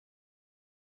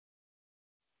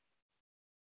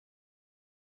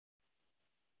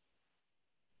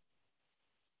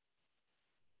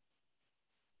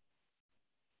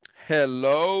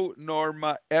Hello,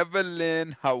 Norma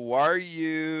Evelyn. How are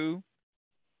you?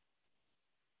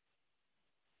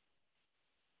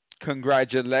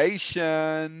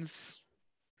 Congratulations.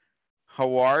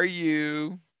 How are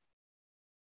you?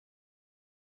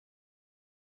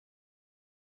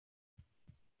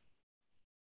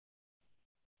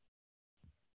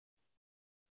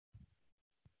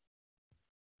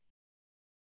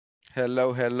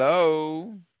 Hello,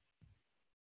 hello.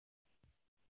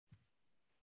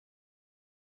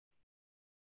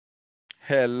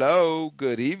 Hello,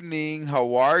 good evening.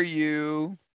 How are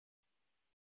you?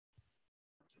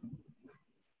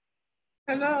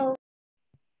 Hello.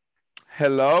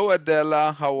 Hello,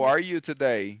 Adela. How are you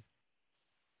today?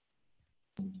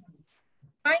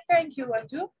 Fine, thank you. And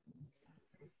you?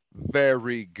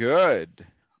 Very good.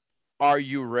 Are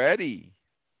you ready?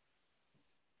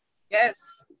 Yes.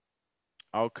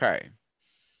 Okay.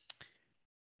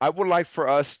 I would like for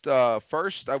us to,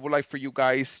 first, I would like for you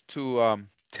guys to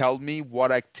tell me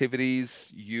what activities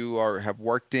you have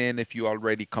worked in, if you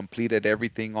already completed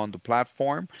everything on the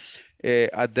platform.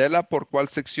 Adela, ¿por cuál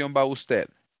sección va usted?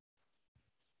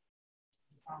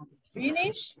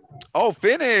 Finish. Oh,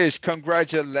 finish.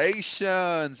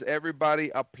 Congratulations.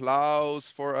 Everybody, applause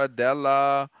for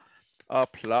Adela.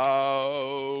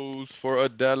 Applause for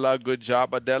Adela. Good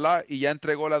job, Adela. ¿Y ya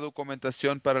entregó la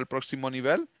documentación para el próximo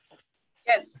nivel?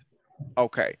 Yes.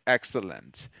 Okay,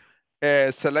 excellent.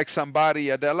 Select somebody,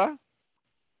 Adela.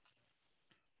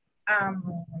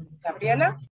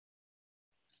 Gabriela.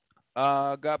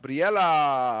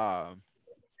 Gabriela.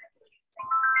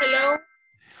 Hello.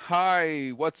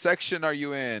 Hi, what section are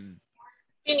you in?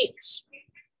 Finish.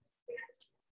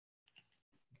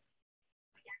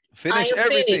 Finish I am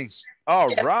everything. finished. All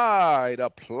Yes. right,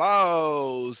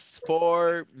 applause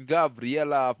for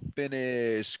Gabriela.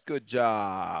 Finish. Good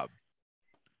job.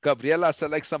 Gabriela,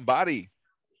 select somebody.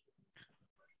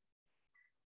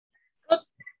 Ruth.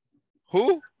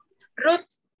 Who? Ruth.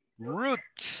 Ruth.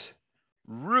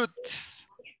 Ruth.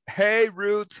 Hey,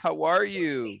 Ruth, how are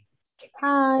you?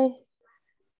 Hi.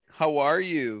 How are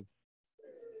you?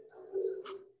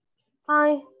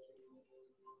 Hi.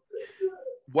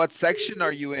 What section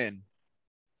are you in?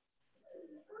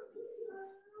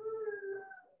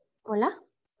 Hola.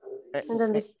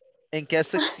 ¿Entendí? ¿En qué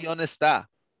sección está?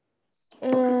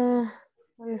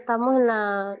 Estamos en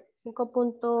la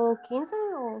 5.15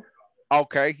 o...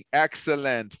 Okay,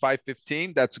 excellent.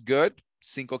 5:15, that's good.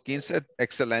 5:15,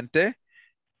 excelente.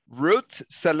 Ruth,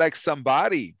 select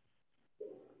somebody.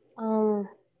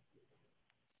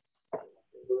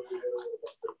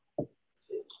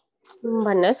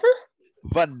 Vanessa.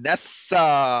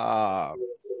 Vanessa.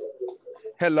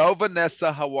 Hello,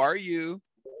 Vanessa. How are you?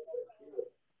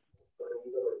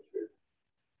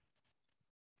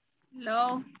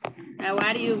 Hello. How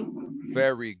are you?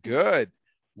 Very good.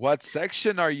 What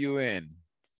section are you in?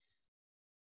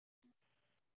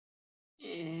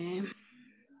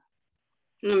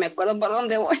 No me acuerdo por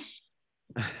dónde voy.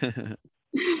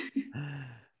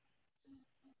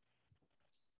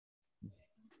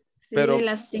 Pero, sí,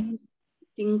 las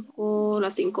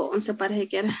 5:11 parece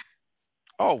que era.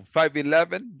 oh,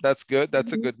 5:11. That's good.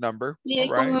 That's a good number. Sí, All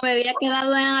right. como me había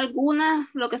quedado en alguna,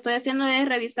 lo que estoy haciendo es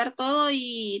revisar todo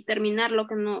y terminar lo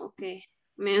que no,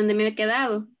 donde me he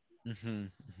quedado.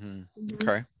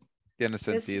 Okay. Tiene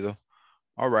sentido.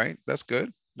 All right. That's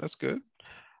good. That's good.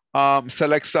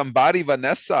 Select somebody,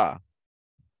 Vanessa.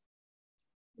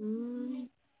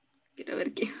 Quiero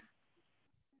ver qué.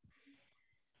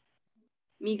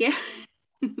 Miguel.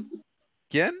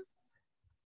 ¿Quién?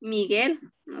 Miguel,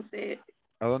 no sé.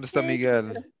 ¿A dónde está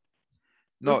Miguel?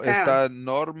 No, está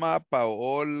Norma,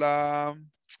 Paola,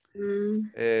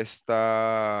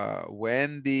 está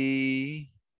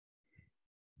Wendy.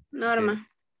 Norma.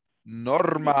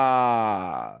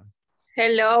 Norma.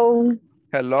 Hello.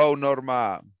 Hello,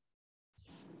 Norma.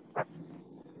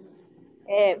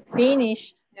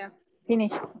 Finish. Yeah,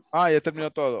 finish. Ah, ya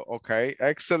terminó todo. Okay,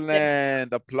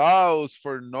 excellent. Yes. Applause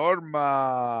for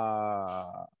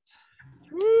Norma.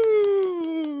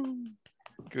 Woo.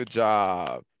 Good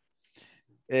job.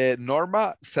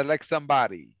 Norma, select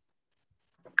somebody.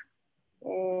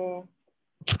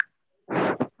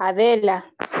 Adela.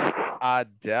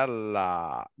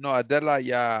 Adela. No, Adela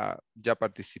ya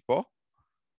participó.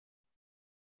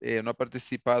 No ha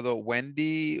participado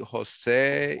Wendy,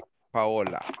 José,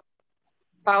 Paola.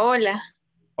 Paola.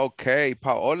 Ok,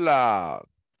 Paola.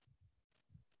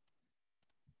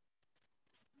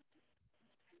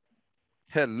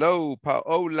 Hello,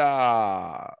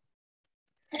 Paola.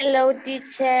 Hello,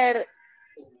 teacher.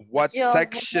 What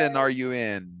section are you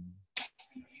in?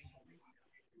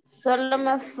 Solo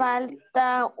me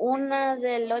falta una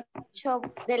del 8,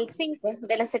 del 5,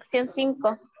 de la sección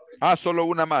 5. Ah, solo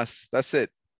una más. That's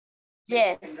it.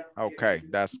 Yes. Okay,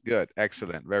 that's good.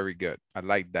 Excellent. Very good. I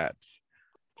like that.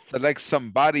 Select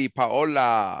somebody,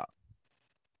 Paola.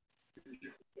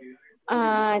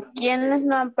 ¿Quiénes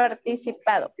no han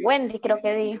participado? Wendy creo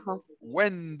que dijo.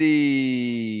 Wendy.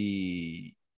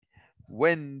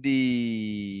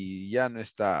 Wendy ya no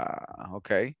está.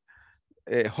 Okay.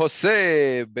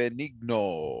 José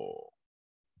Benigno.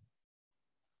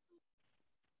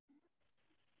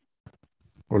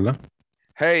 Hola.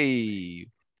 Hey,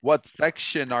 what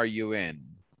section are you in?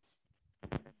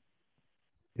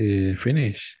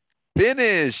 Finish.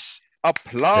 Finish.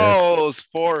 Applause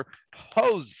for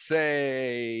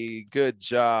Jose. Good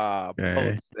job,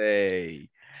 Okay. Jose.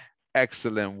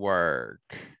 Excellent work.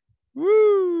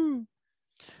 Woo.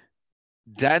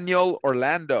 Daniel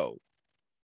Orlando.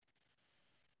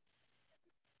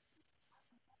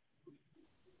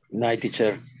 Night,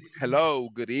 teacher. Hello,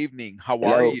 good evening. How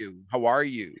Hello. are you? How are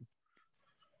you?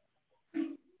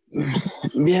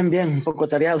 Bien, bien, un poco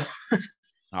tareado.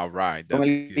 All right, Con that's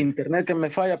el good. internet que me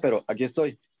falla, pero aquí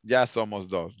estoy. Ya somos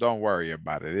dos. Don't worry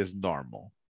about it. It's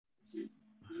normal.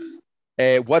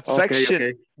 What Okay, section?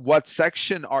 okay. What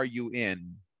section are you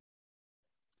in?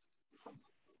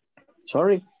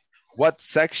 Sorry. What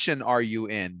section are you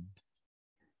in?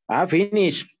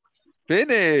 Finish.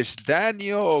 Finish,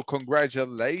 Daniel.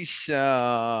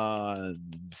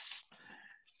 Congratulations.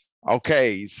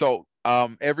 Okay, so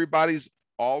everybody's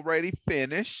already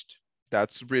finished.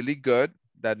 That's really good.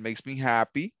 That makes me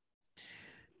happy.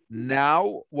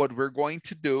 Now, what we're going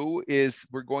to do is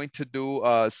we're going to do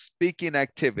a speaking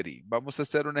activity. Vamos a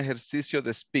hacer un ejercicio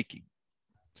de speaking.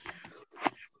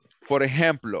 Por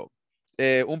ejemplo,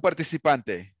 un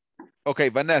participante. Ok,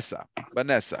 Vanessa.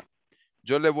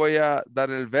 Yo le voy a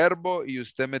dar el verbo y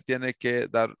usted me tiene que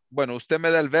dar, bueno, usted me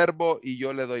da el verbo y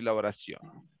yo le doy la oración.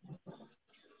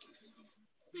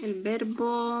 El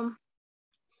verbo.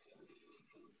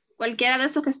 Cualquiera de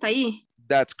esos que está ahí.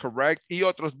 That's correct. Y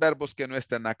otros verbos que no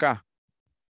estén acá.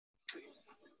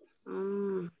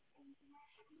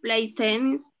 Play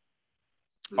tennis.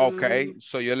 Ok,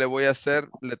 so yo le voy a hacer,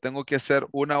 le tengo que hacer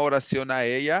una oración a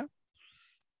ella.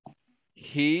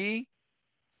 He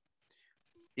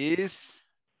is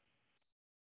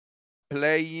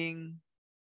playing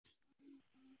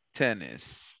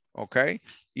tennis. Ok,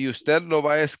 y usted lo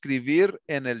va a escribir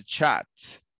en el chat.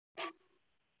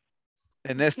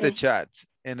 En este chat,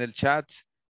 en el chat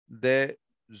de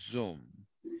Zoom.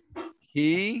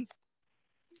 He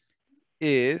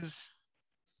is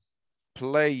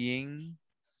playing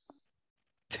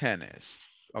tennis.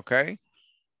 Okay.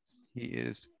 He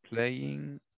is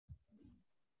playing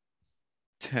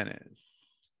tennis.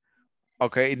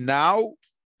 Okay. Now,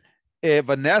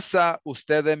 Vanessa,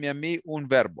 usted deme a mí un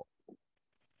verbo.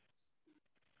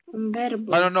 Un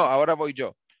verbo. No. Ahora voy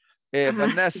yo.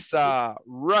 Vanessa,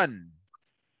 run.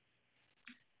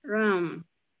 Run.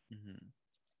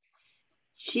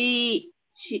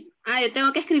 Yo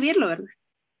tengo que escribirlo, ¿verdad?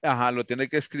 Ajá, lo tiene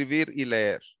que escribir y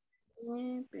leer.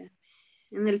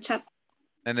 En el chat.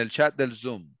 En el chat del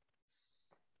Zoom.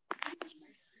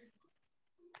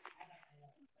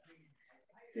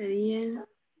 Sería.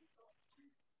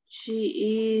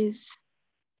 She is.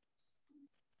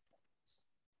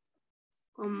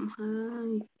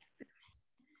 Run.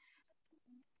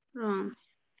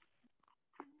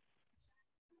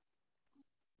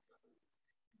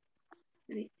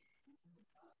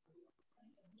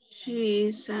 She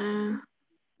is.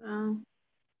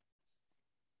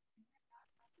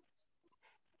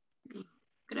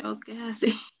 Creo que es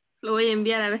así. Lo voy a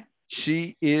enviar a ver.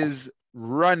 She is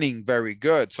running. Very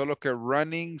good. Solo que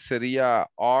running sería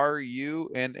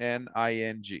R-U-N-N-I-N-G.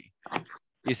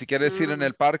 Y si quiere decir en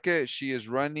el parque, she is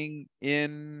running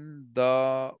in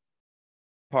the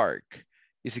park.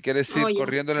 Y si quiere decir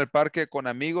corriendo en el parque con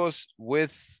amigos,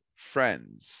 with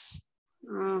friends.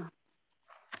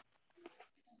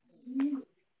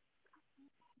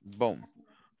 Boom.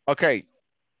 Ok.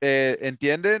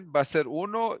 ¿Entienden? Va a ser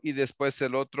uno y después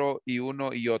el otro y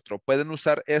uno y otro. Pueden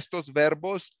usar estos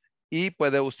verbos y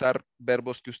puede usar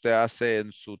verbos que usted hace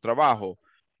en su trabajo.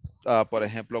 Por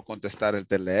ejemplo, contestar el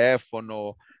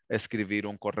teléfono, escribir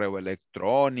un correo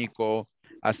electrónico,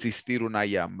 asistir una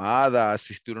llamada,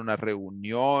 asistir una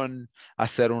reunión,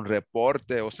 hacer un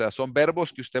reporte. O sea, son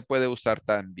verbos que usted puede usar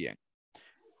también.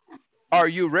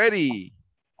 Are you ready?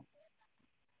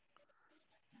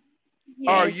 Yes.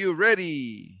 Are you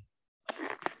ready?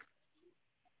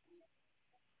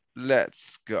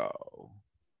 Let's go.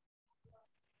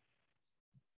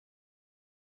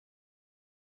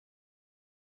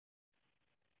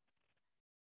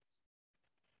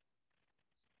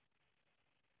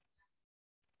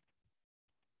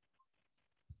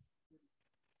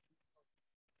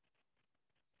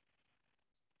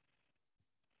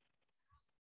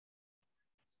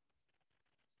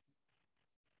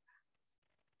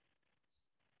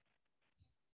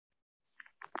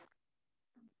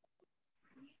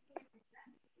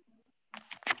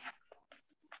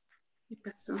 ¿Qué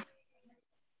pasó?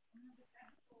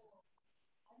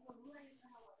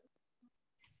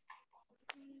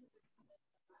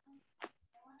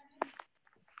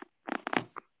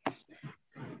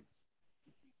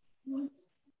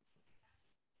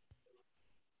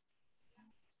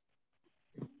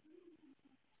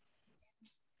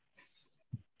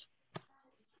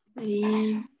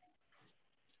 Bien.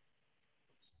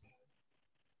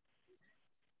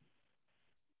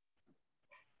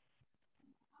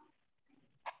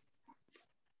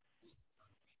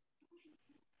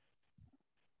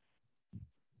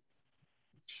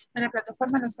 En la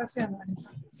plataforma no está haciendo,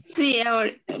 Vanessa. Sí,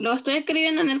 ahora lo estoy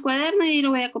escribiendo en el cuaderno y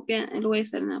lo voy a copiar, lo voy a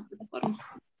hacer en la plataforma.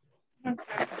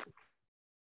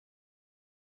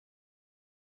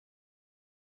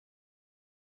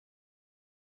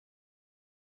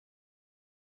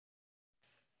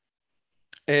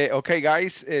 Ok,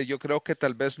 guys, yo creo que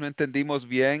tal vez no entendimos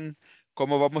bien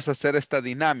cómo vamos a hacer esta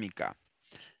dinámica.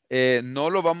 No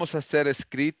lo vamos a hacer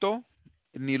escrito,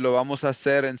 ni lo vamos a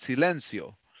hacer en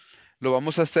silencio. Lo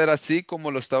vamos a hacer así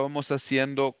como lo estábamos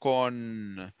haciendo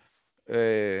con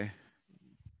eh,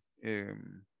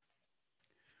 em,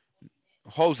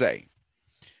 Jose.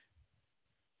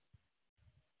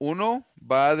 Uno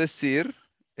va a decir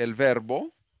el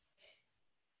verbo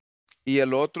y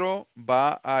el otro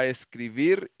va a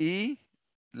escribir y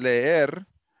leer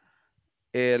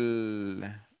el,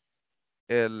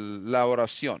 la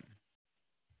oración.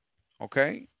 ¿Ok?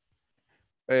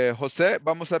 José,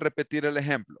 vamos a repetir el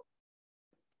ejemplo.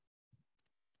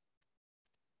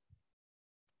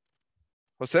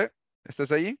 José,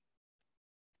 ¿estás allí?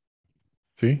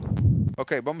 Sí,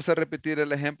 Ok, vamos a repetir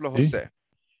el ejemplo, sí. José.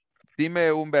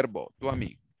 Dime un verbo, tú a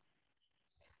mí.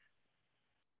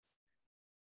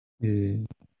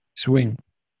 Swing,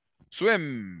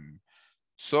 Swim.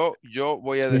 So, yo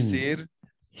voy a swing. decir,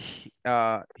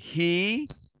 he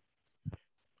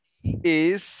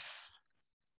is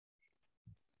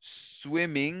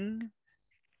swimming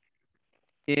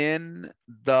in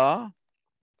the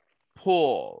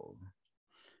pool.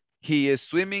 He is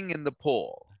swimming in the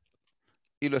pool.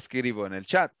 Y lo escribo en el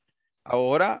chat.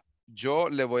 Ahora yo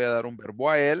le voy a dar un verbo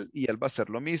a él y él va a hacer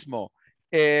lo mismo.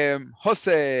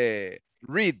 José,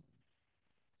 read,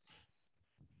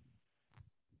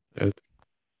 That's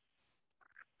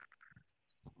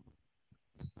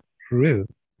real.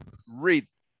 read.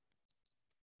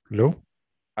 Hello?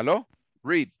 ¿Aló?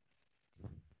 Read.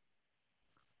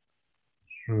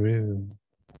 Real.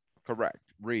 Correct.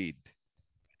 Read.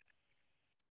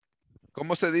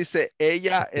 ¿Cómo se dice?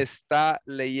 Ella está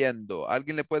leyendo.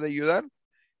 ¿Alguien le puede ayudar?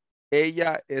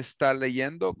 Ella está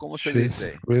leyendo. ¿Cómo se She's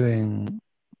dice? reading.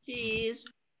 She's She's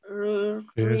reading.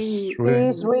 reading.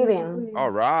 He's reading.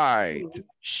 All right.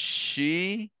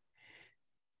 She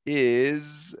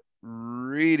is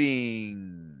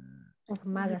reading.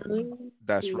 Magazine.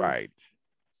 That's right.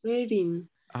 Reading.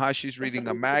 She's reading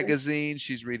a magazine.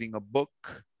 She's reading a book.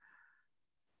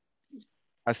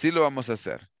 Así lo vamos a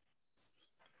hacer.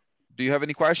 Do you have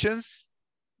any questions?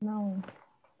 No.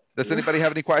 Does anybody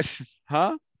have any questions?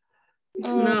 Huh?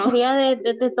 No. ¿Sería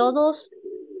de todos?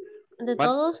 ¿De Man-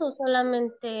 todos o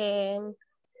solamente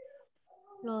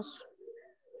los?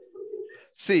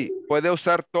 Sí, puede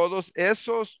usar todos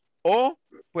esos o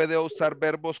puede usar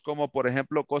verbos como, por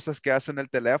ejemplo, cosas que hace en el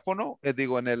teléfono,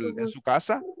 digo, en Ujú. su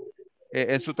casa,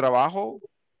 en su trabajo.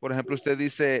 Por ejemplo, usted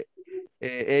dice,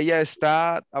 ella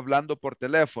está hablando por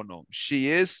teléfono.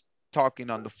 She is talking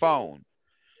on the phone.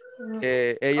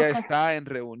 Ella Ok. está en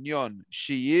reunión.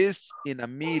 She is in a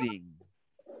meeting.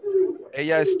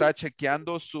 Ella está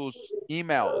chequeando sus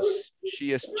emails.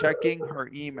 She is checking her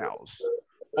emails.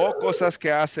 O cosas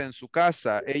que hace en su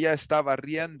casa. Ella está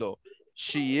barriendo.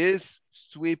 She is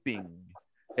sweeping.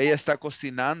 Ella está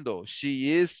cocinando.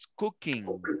 She is cooking.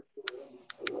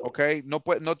 ¿Ok?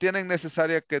 No tienen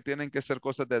necesaria que tienen que ser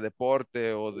cosas de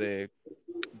deporte o de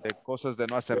cosas de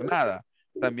no hacer nada.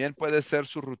 También puede ser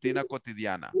su rutina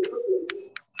cotidiana.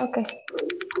 Ok.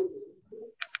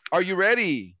 Are you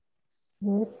ready?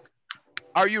 Yes.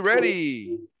 Are you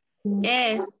ready?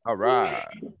 Yes. All right.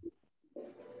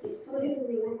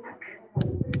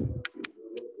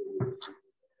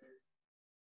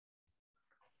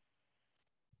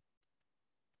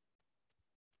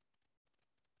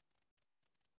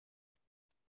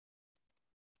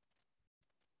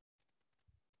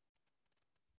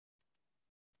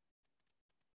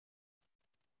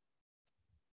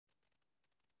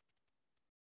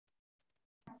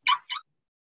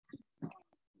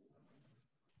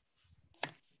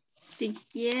 Si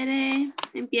quiere,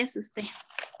 empiece usted.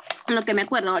 En lo que me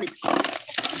acuerdo ahorita.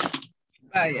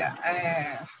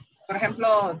 Vaya. Por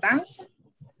ejemplo, dance.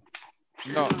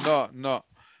 No.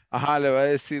 Ajá, le va a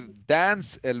decir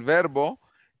dance, el verbo,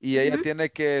 y ella Ujú. tiene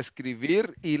que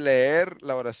escribir y leer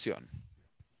la oración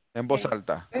en voz Ok.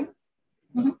 alta. Ok.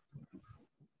 Ujú.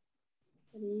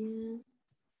 Sería-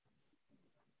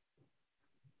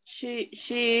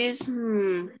 She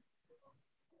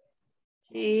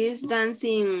is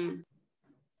dancing.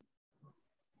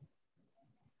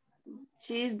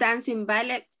 She is dancing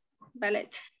ballet. Ballet.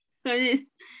 Oye,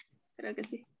 creo que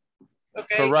sí. Ok,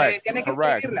 Correct, tiene que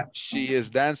correct. escribirla. She is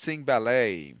dancing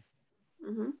ballet.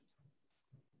 Ujú.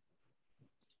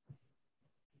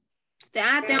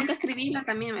 Tengo Ok. que escribirla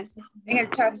también. En el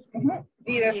chat. Ujú.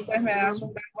 Y Sí, después me das perdón.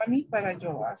 un verbo a mí para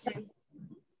yo hacer.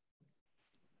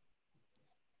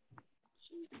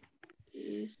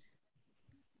 Is-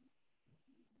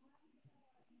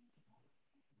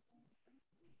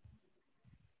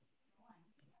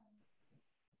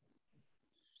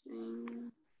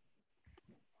 mm,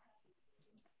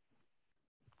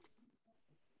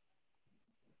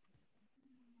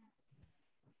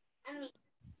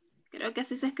 Creo que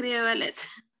así se escribe ballet.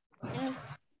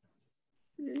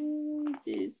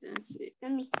 Jesus, sí.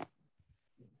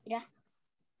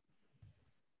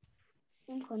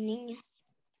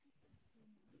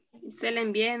 Y se la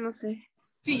envié, no sé.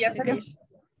 Sí, ya Creo que salió.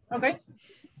 Ok.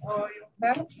 Voy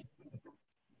a ver.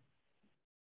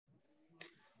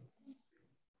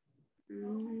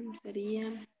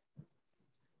 sería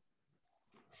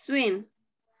swing.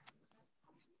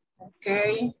 Ok.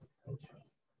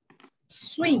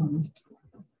 Swing.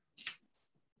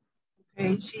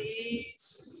 Ok,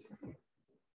 she's.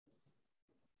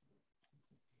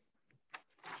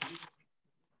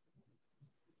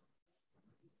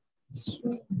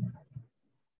 Swing.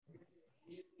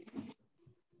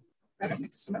 Espérame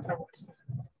que se me trabó esto.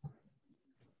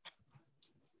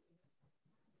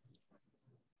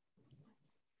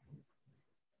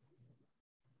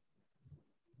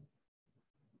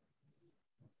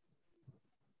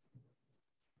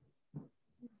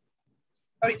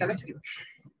 Ahorita la escribo.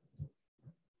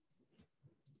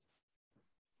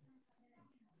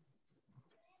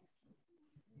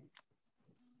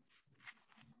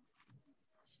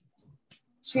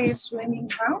 She's swimming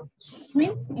house.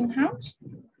 Swim in house.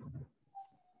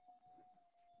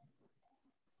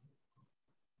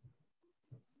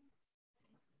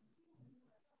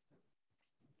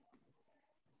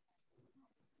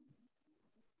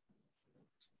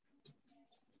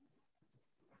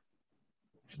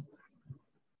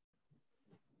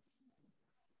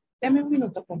 Dame un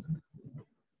minuto, por favor.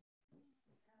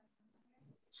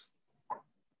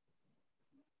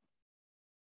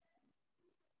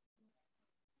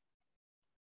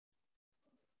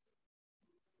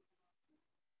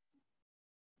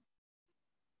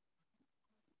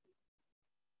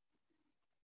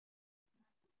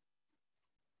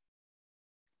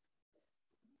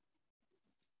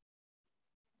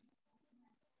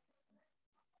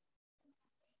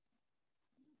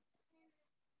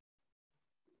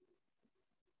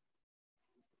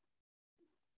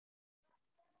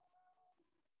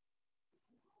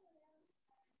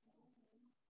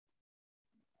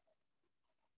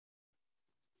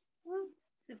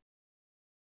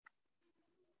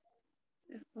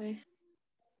 Se fue.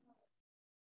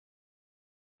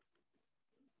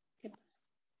 ¿Qué pasó?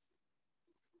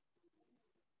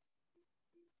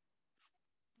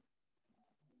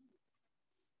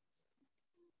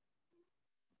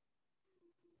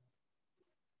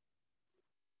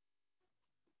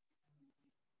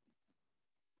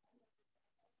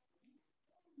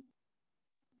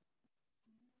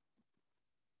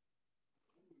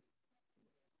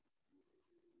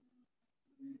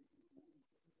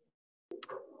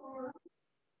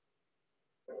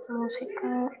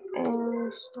 Música.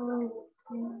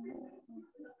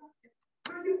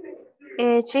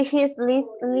 She is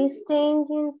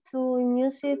listening to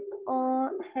music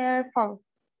on her phone.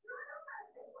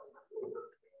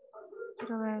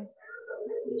 Quiero ver.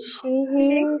 She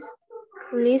is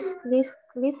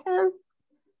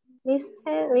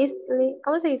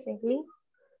 ¿cómo se dice?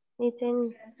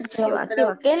 Listen. Sí Yo va, sí creo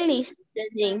va. que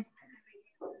listening.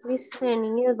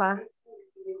 Listening, y va.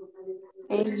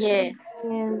 Yes.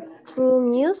 And to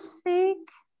music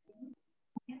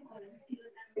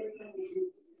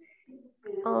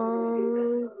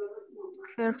on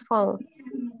her phone.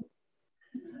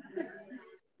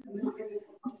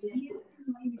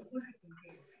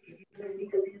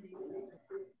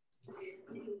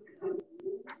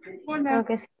 Hola. Creo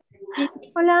que sí.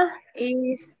 Hola.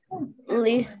 Is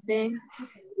listening.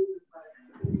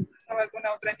 Estaba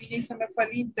alguna otra niña y se me fue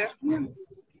el internet.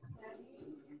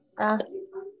 Ah.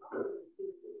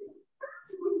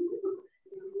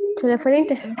 ¿Se le fue el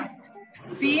inter?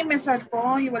 Sí, me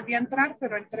sacó y volví a entrar,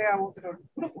 pero entré a otro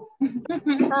grupo.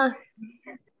 Ah,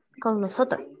 con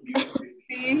nosotras.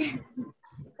 Sí.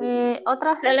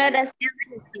 Otra. Solo oraciones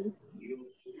así.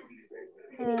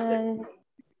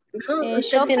 No,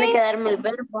 usted tiene Shopping. que darme el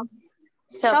verbo.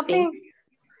 Shopping.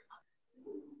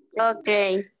 Shopping. Ok.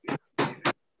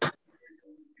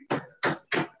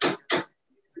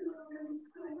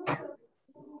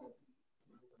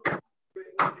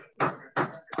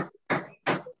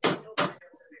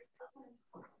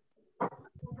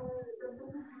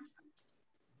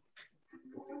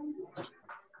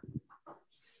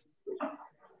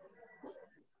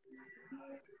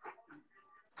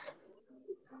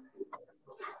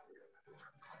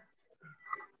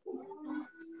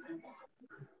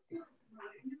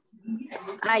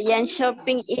 I am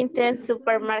shopping in the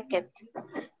supermarket.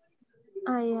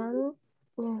 I am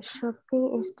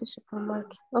shopping is the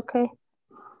supermarket. Okay.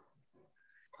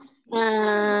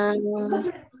 I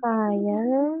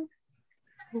am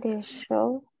the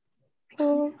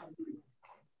shopping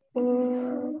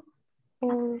in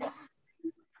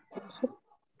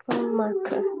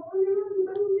supermarket.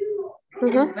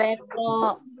 El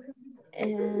verbo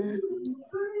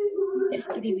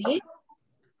escribir.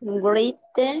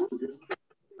 Written.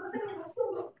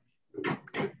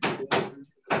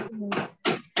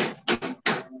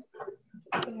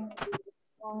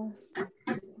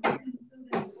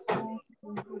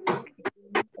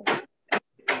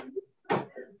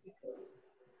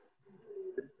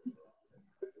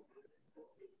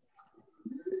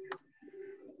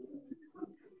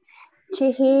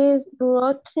 She is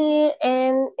working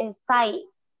in a site.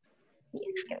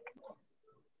 Yes, creo que sí.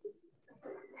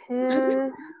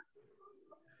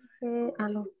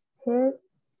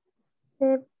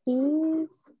 Her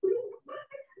is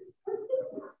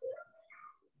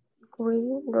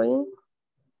green.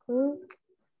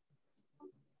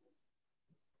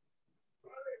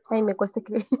 Ay, me cuesta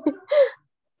escribir.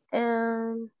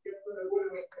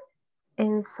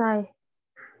 Inside.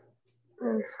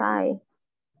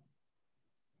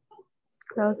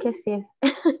 Creo que sí es.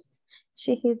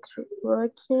 She is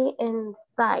working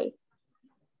inside.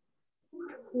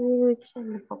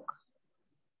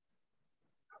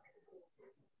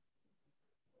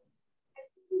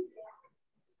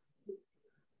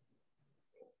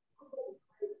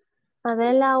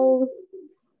 Adela,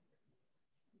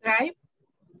 Drive.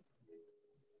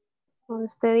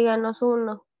 usted díganos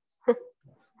uno.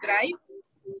 Drive.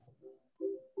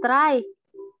 Try.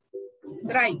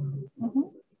 Drive.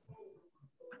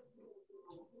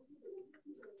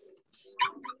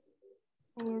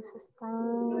 Ellos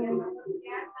están...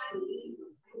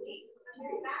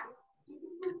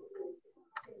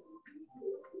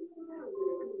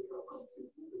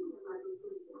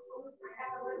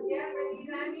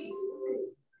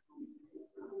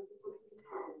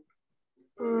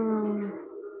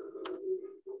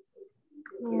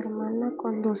 Mi hermana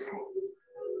conduce.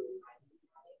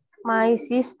 My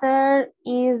sister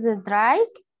is drive.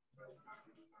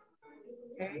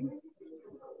 Okay.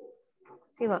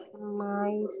 Sí, va.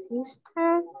 My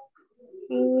sister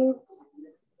is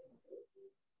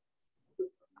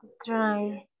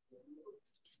drive.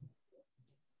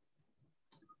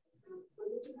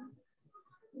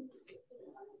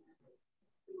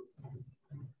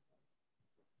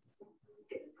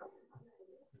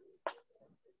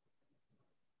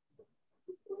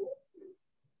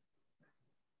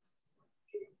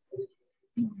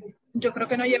 Yo creo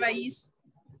que no lleva is.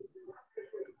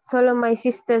 Solo my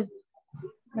sister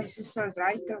My sister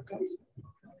drive, creo que es.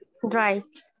 drive.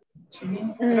 Sí,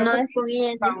 No es sí. con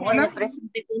ING Paola. de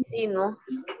presente continuo.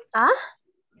 ¿Ah?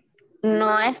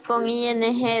 No es con ING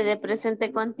de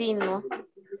presente continuo.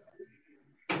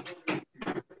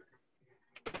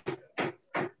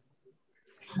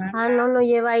 Ah, no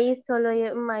lleva ahí, solo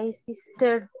lleva my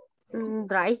sister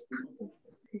drive.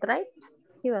 Drive,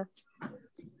 sí va.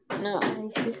 No.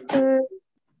 My sister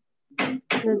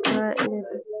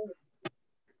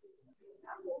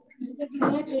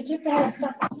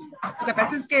Lo que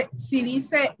pasa es que si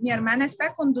dice mi hermana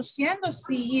está conduciendo,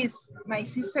 sí is. My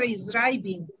sister is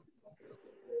driving.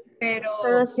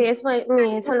 Pero si es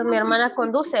solo mi hermana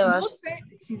conduce, ¿va?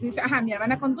 si dice, ajá, mi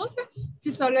hermana conduce,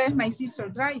 si solo es my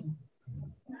sister driving.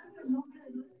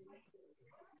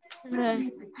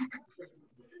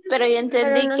 Pero yo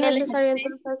entendí no que es necesario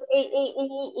entonces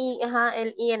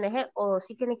el ING o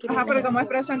sí tiene que ir Ajá, ING. pero como es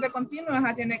presente continuo,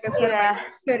 ajá, tiene que ser my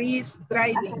sister is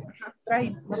driving. Ajá,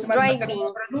 driving. No sé cómo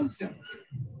se pronuncia.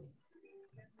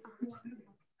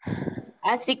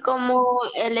 Así como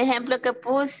el ejemplo que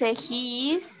puse,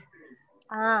 his.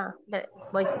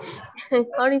 Voy.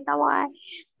 Ahorita voy.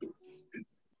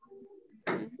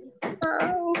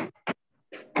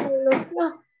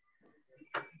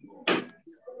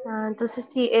 Entonces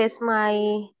sí es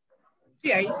my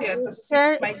Sí, ahí sí, entonces sí.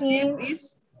 sister My sim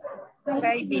is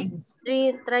driving.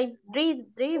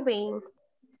 driving.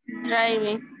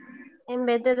 Driving. En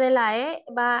vez de la E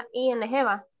va ING,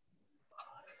 va.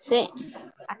 Sí.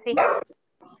 Así.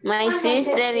 My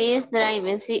sister is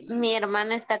driving. Sí, mi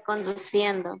hermana está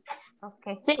conduciendo.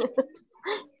 Ok. Sí.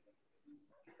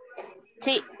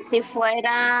 Sí, si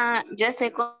fuera, yo estoy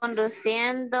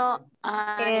conduciendo,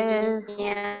 Es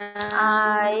I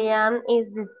I am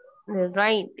is the driving.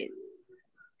 driving.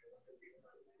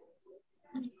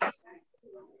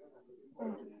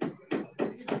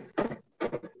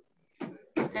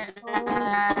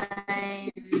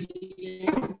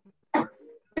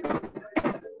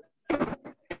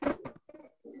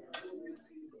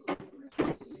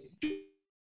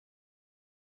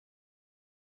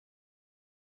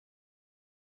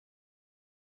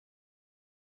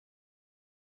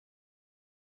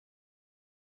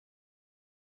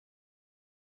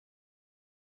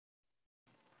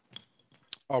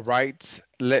 All right,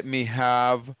 let me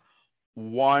have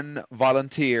one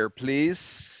volunteer,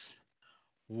 please.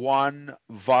 One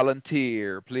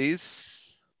volunteer,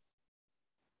 please.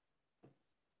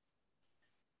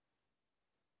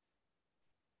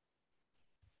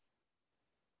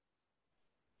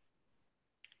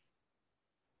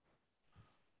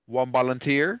 One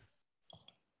volunteer.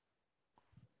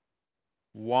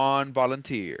 One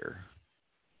volunteer.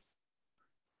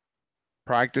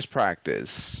 Practice,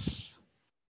 practice.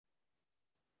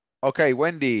 Okay,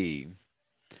 Wendy.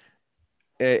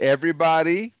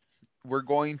 Everybody, we're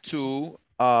going to,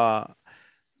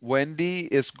 Wendy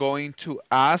is going to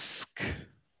ask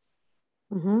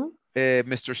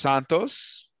Mr. Santos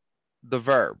the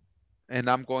verb, and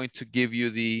I'm going to give you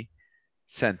the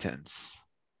sentence.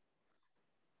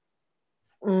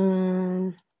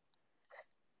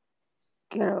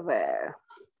 Quiero ver.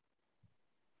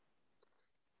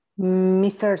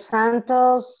 Mr.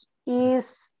 Santos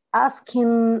is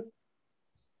asking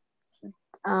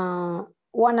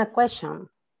one question.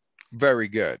 Very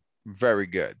good. Very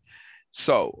good.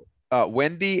 So,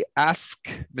 Wendy, ask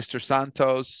Mr.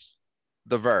 Santos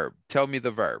the verb. Tell me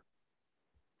the verb.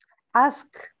 Ask,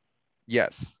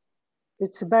 Yes.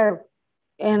 it's a verb.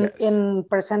 Yes. En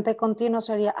presente continuo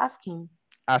sería asking.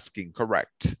 Asking,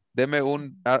 correct.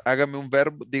 Hágame un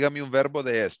verbo, dígame un verbo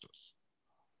de estos.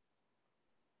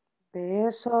 De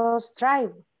esos,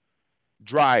 drive.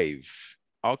 Drive.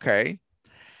 Okay.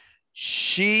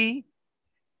 She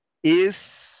is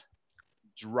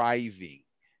driving.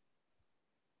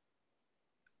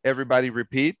 Everybody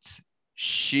repeat.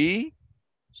 She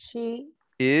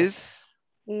is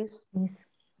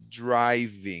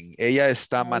driving. Ella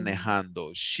está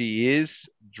manejando. She is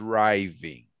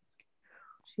driving.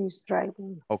 She's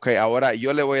driving. Ok, ahora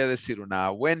yo le voy a decir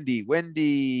una. Wendy,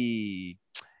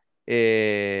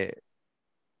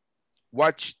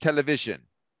 watch television.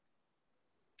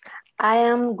 I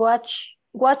am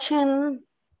watching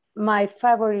my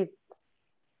favorite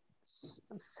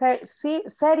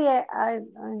serie,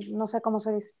 no sé cómo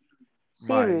se dice.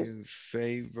 Series. My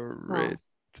favorite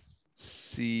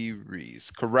series.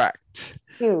 Correct.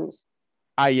 Series.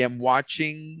 I am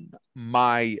watching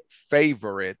my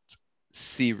favorite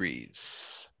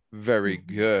series. Very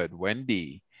good,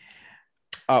 Wendy.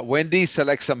 Wendy,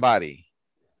 select somebody.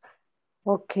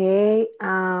 Okay.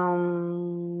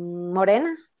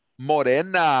 Morena.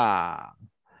 Morena.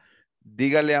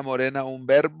 Dígale a Morena un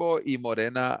verbo y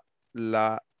Morena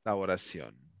la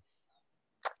oración.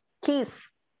 Kiss.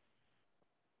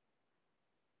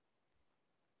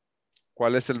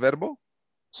 ¿Cuál es el verbo?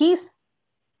 Kiss.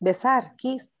 Besar.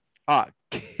 Kiss. Ah,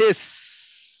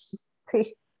 kiss.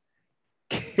 Sí.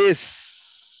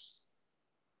 Kiss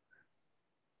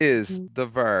is the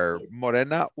verb.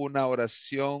 Morena, una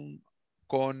oración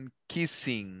con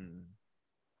kissing.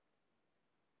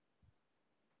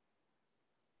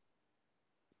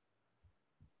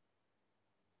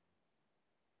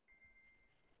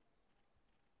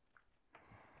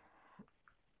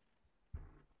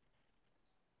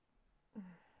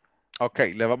 Ok,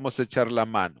 le vamos a echar la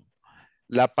mano.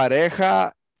 La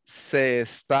pareja se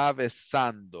está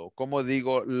besando. ¿Cómo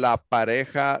digo la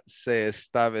pareja se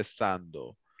está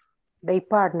besando? They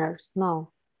partners.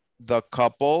 No. The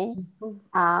couple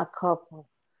A couple.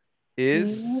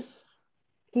 is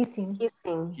Kissing.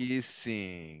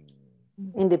 kissing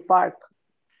In the park.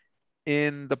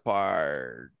 in the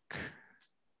park.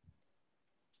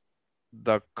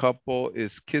 The couple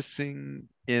is kissing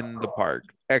in the park.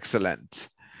 Excellent.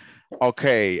 Ok,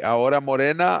 ahora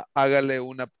Morena, hágale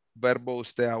un verbo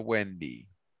usted a Wendy.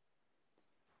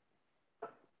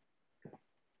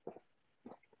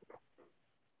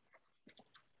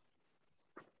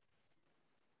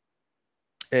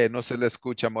 No se le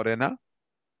escucha, Morena.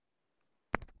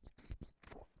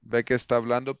 Ve que está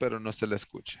hablando, pero no se le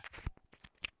escucha.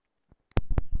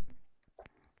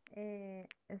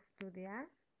 Estudiar.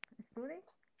 Study.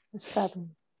 Study.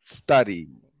 Study.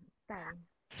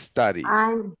 Study.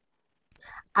 Study.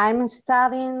 I'm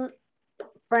studying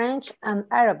French and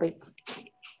Arabic.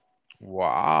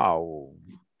 Wow.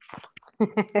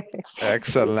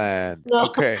 Excellent. No,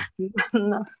 Okay.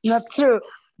 no, not true.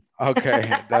 Okay,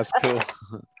 that's cool.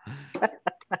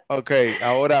 Okay,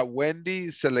 ahora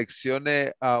Wendy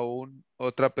seleccione a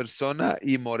otra persona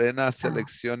y Morena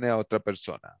seleccione a otra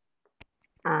persona.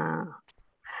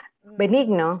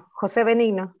 Benigno, José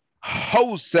Benigno.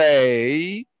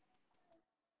 Jose.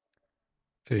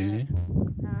 Sí.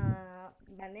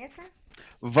 Vanessa.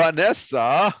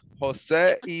 Vanessa.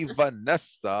 José y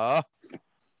Vanessa.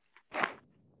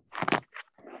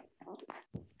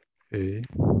 Sí.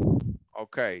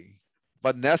 Okay.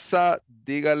 Vanessa,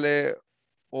 dígale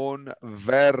un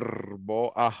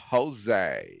verbo a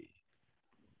Jose.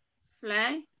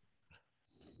 Fly.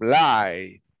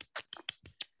 Fly.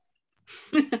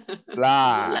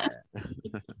 Fly.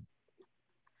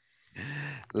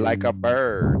 Like a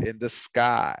bird in the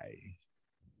sky.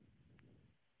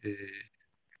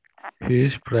 He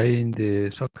is playing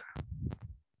the soccer.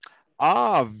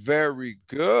 Ah, very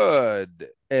good.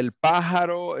 El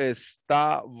pájaro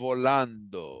está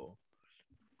volando.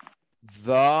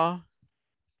 The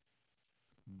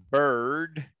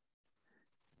bird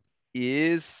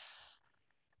is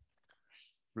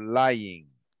flying.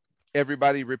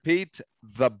 Everybody repeat.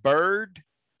 The bird.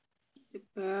 The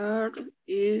bird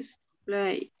is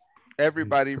flying.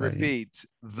 Everybody Flying. repeat.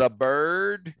 The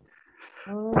bird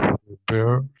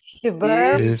The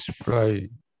bird is flying.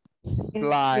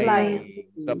 flying.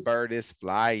 The bird is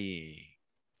flying.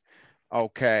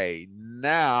 Okay,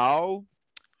 now,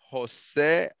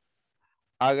 José,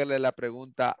 hágale la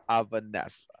pregunta a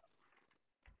Vanessa.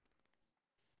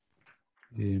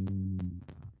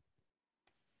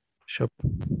 Shop.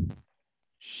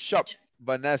 Shop,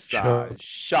 Vanessa,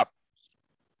 shop.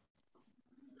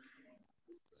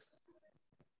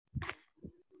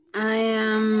 I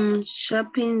am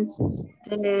shopping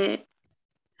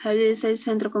how do you say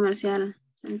centro comercial?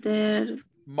 Center.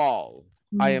 Mall.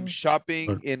 I am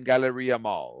shopping in Galleria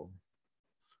Mall.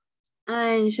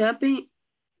 I'm shopping.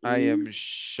 I am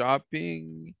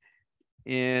shopping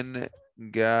in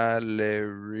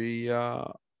Galleria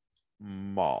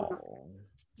Mall.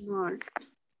 Mall.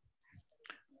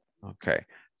 Okay.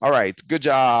 All right. Good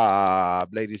job,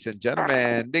 ladies and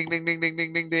gentlemen. Ding, ding, ding, ding,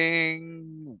 ding, ding,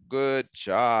 ding. Good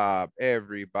job,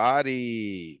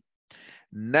 everybody.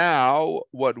 Now,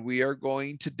 what we are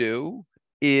going to do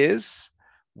is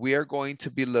we are going to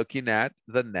be looking at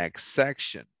the next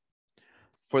section.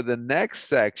 For the next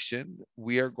section,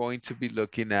 we are going to be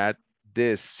looking at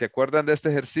this. ¿Se acuerdan de este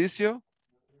ejercicio?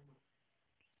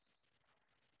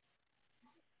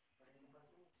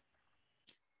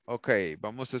 Ok,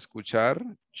 vamos a escuchar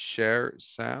share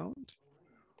sound.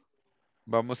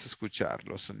 Vamos a escuchar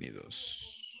los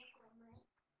sonidos.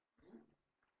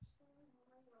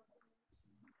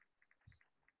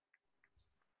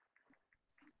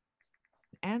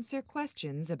 Answer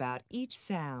questions about each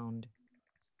sound.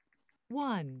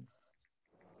 1.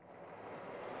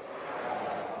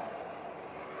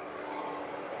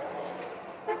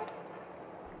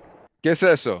 ¿Qué es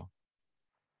eso?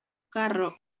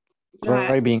 Carro.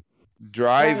 Driving.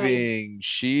 Driving.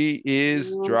 She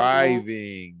is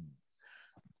driving.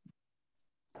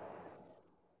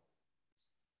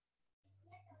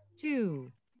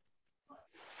 2.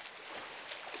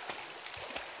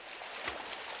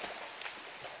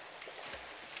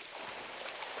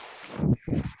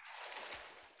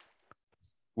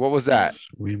 What was that?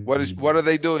 Swimming. What are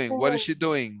they doing? What is she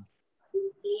doing?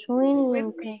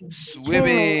 Swimming.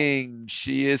 Swimming.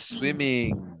 She is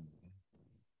swimming.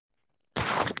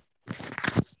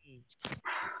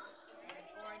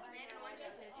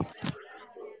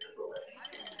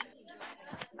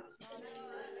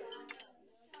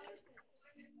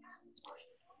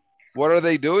 What are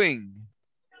they doing?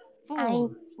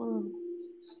 4.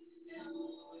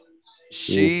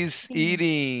 She's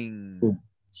eating.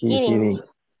 She's eating.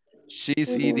 She's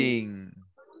eating.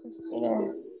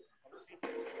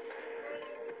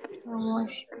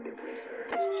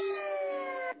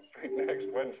 Next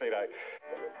Wednesday night.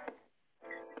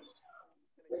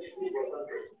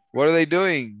 What are they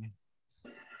doing?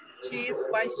 She's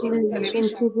watching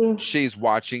television. She's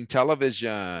watching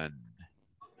television.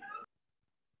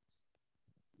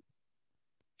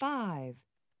 5.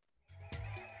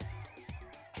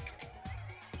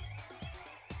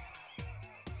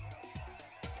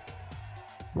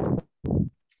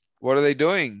 What are they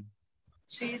doing?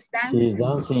 She's She's dancing.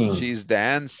 dancing. She's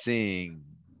dancing.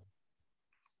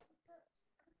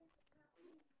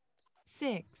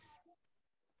 6,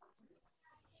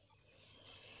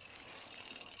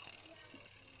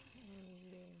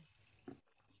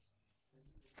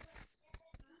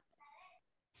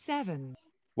 7,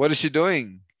 What is she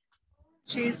doing?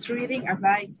 She's reading a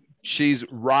bike. She's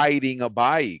riding a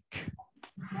bike.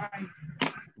 Right.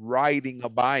 Riding a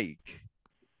bike.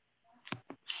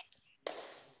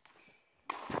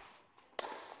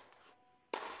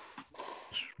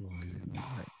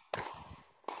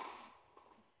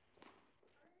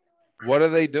 What are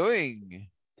they doing?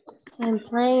 I'm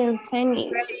playing tennis.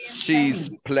 Playing She's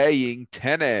tennis. playing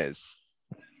tennis.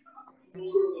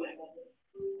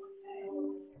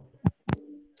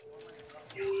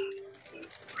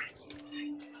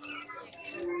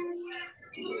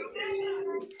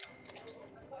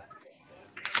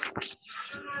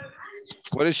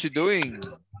 What is she doing?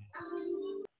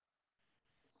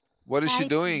 What is she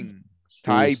doing? She's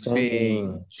Typing.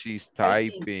 sending. She's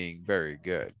Typing. typing. Very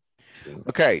good.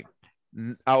 Ok.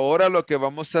 Ahora lo que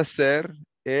vamos a hacer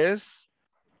es,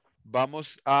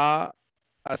 vamos a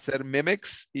hacer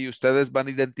mimics y ustedes van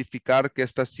a identificar qué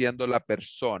está haciendo la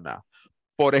persona.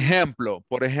 Por ejemplo.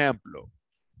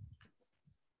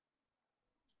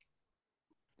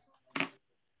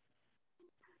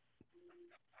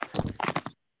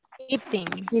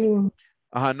 Eating.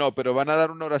 Ajá, no, pero van a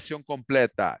dar una oración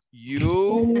completa.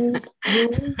 You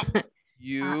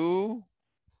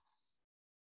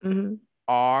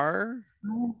are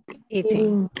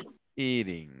Eating.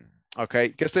 eating. Ok,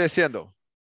 ¿qué estoy haciendo?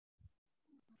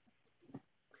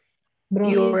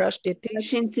 You Is brush the teeth.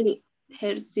 brushing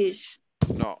her teeth.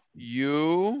 No,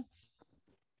 you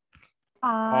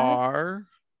Are are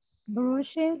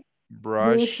brushing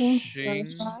brushing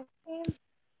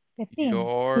the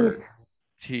your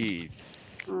teeth.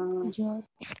 Mm,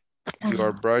 You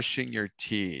are brushing your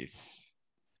teeth.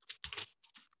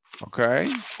 Okay.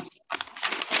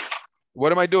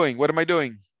 What am I doing? What am I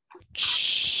doing?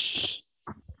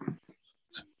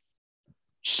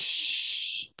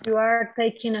 You are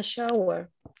taking a shower.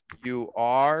 You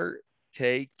are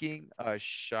taking a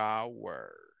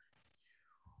shower.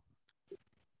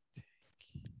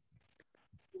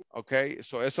 Ok,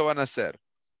 so eso van a hacer.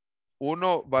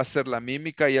 Uno va a hacer la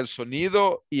mímica y el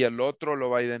sonido y el otro lo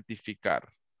va a identificar.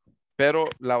 Pero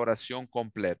la oración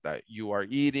completa. You are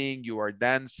eating, you are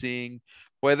dancing.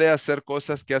 Puede hacer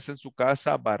cosas que hace en su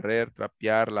casa, barrer,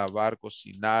 trapear, lavar,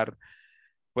 cocinar.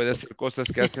 Puede hacer cosas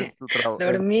que hace en su trabajo.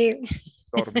 Dormir.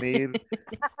 Dormir,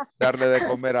 darle de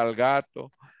comer al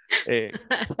gato.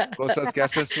 Cosas que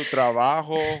hacen su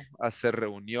trabajo, hacer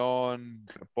reunión,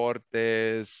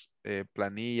 reportes,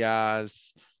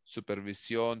 planillas,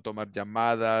 supervisión, tomar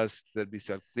llamadas,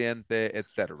 servicio al cliente,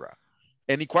 etc.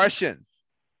 Any questions?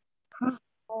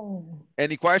 Oh.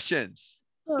 Any questions?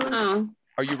 oh,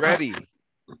 Are you ready?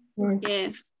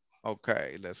 yes.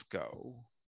 Okay, let's go.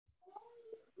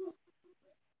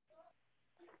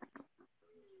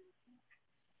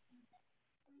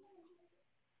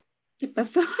 ¿Qué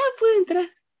pasó? No pude entrar.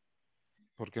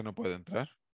 ¿Por qué no puede entrar?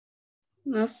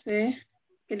 No sé.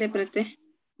 ¿Qué le apreté?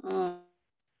 Oh.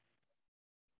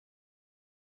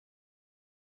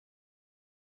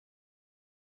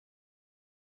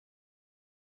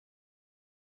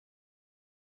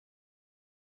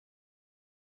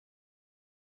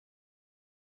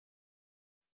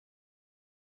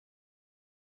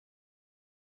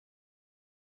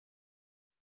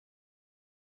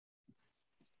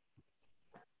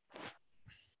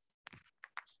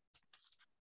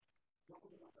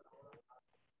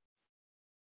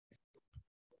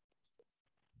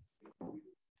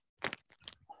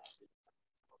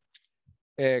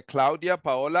 Claudia,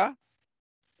 Paola,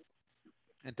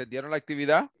 ¿entendieron la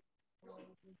actividad?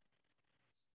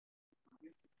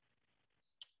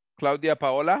 Claudia,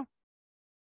 Paola.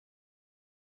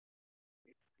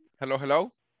 Hello,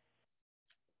 hello.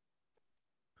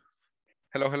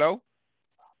 Hello, hello.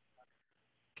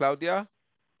 Claudia,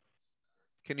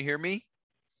 can you hear me?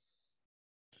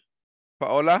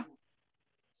 Paola.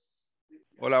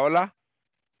 Hola, hola.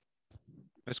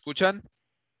 ¿Me escuchan?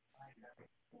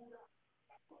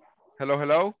 Hello,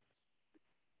 hello.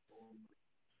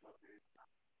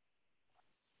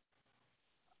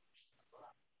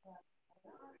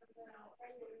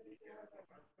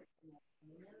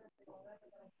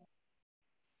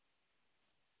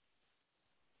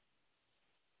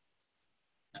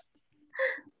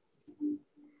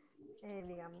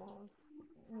 Digamos,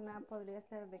 una podría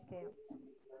ser de que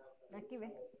aquí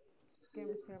ves que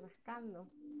me estoy rascando,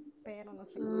 pero no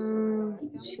sé cómo hacer la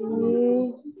oración.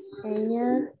 Sí,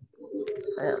 ella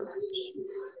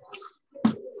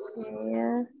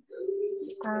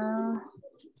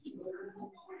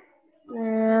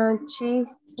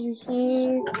He's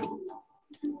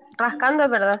rascando,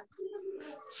 ¿verdad?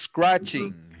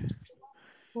 Scratching.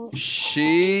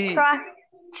 She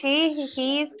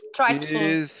He's scratching.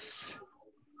 is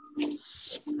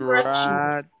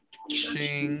scratching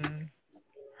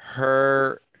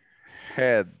her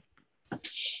head.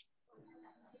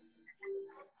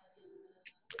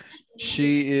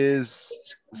 She is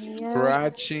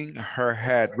scratching her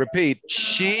head. Repeat.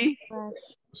 She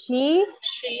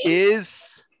is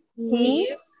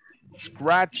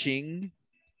scratching.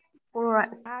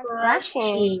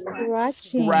 Scratching.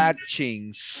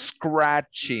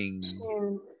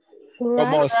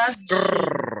 Como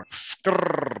scratching.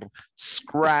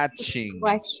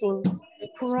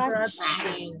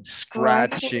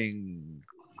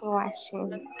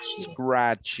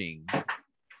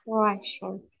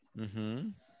 Scratching.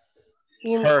 Mm-hmm.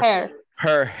 Her head.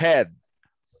 Her head.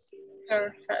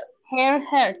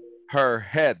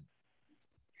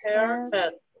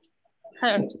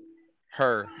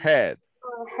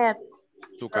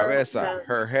 Su cabeza.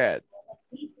 Her head.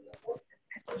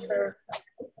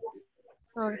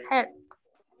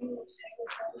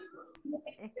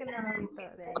 Es que no lo he visto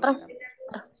de ahí.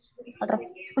 Otro.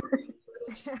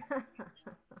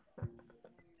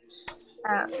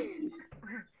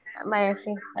 Vaya,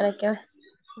 sí, para que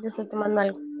yo estoy tomando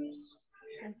algo.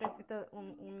 Necesito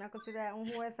una cosita, un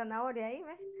jugo de zanahoria ahí,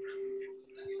 ¿ves?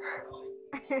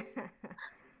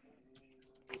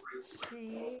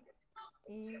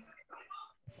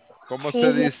 ¿Cómo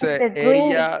se dice?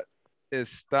 Ella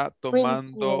está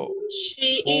tomando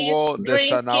jugo de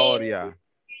zanahoria.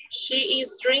 She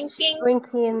is drinking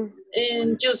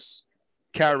juice.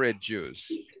 Carrot juice.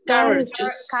 Carrot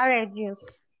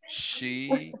juice.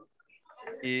 She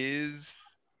is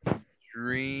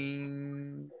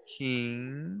drinking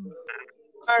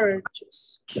carrot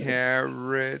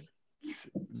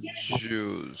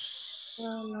juice.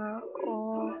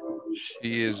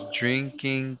 She is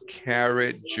drinking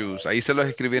carrot juice. Ahí se los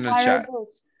escribí en el chat.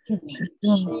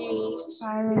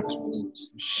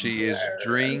 She is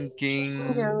drinking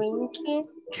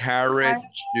carrot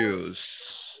juice.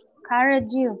 Carrot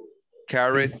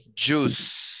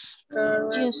juice.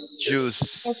 Juice.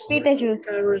 Beetlejuice.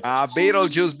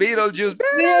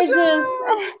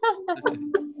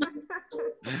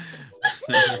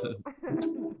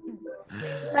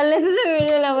 Tal vez se me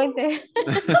vino la mente.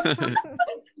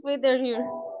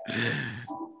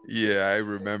 Yeah, I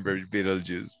remember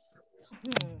Beetlejuice.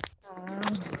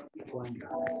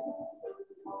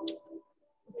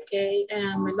 Ok,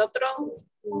 el otro,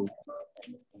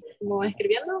 ¿cómo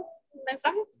escribiendo un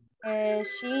mensaje?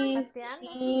 She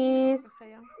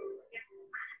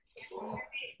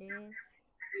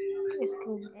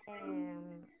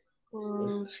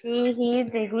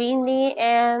hit the greenie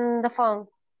and the phone.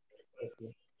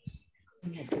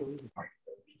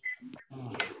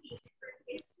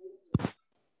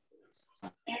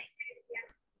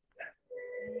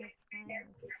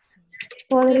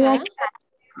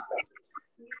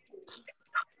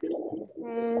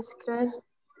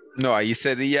 No, ahí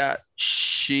sería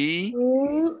she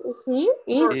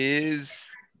is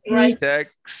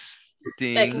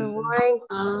texting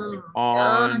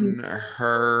on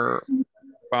her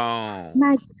phone.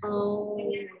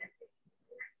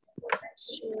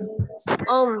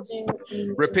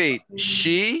 Repeat.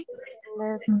 She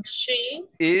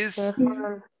is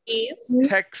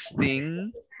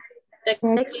texting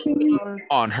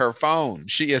on her phone.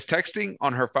 She is texting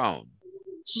on her phone.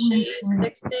 She is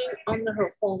texting on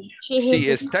her phone. She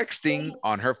is texting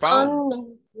on her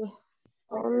phone.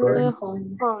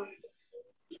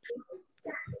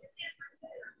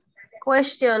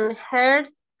 Question. Her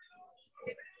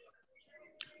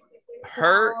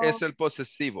es el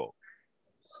posesivo.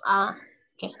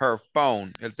 Okay. Her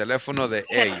phone, el teléfono de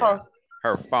ella.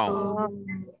 Her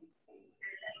phone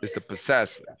is the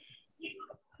possessive.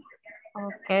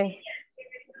 Okay.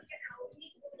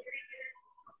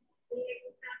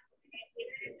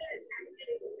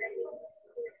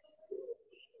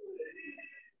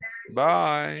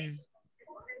 Bye.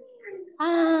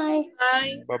 Bye.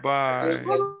 Bye-bye.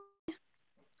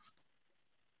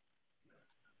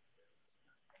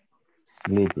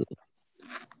 Sleepy.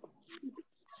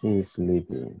 She's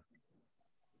sleepy.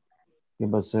 ¿Qué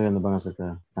pasó? Ya nos van a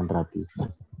sacar tan rápido.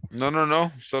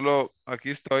 No. Solo aquí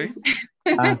estoy.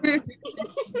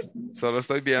 Solo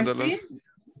estoy viéndolos.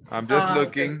 I'm just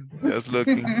looking. Okay. Just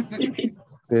looking.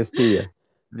 Se espía.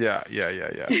 Ya.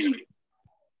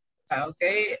 Ok,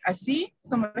 así,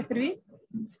 ¿cómo lo escribí?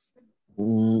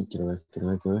 Quiero ver.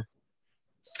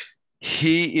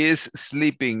 He is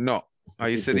sleeping. No,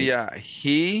 ahí sería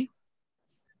he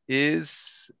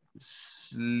is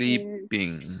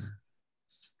sleeping.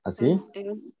 ¿Así?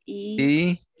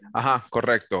 He, ajá,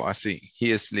 correcto, así.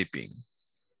 He is sleeping.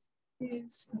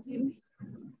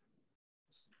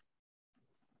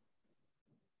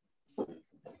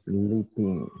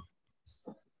 Sleeping.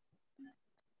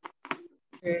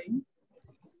 Okay.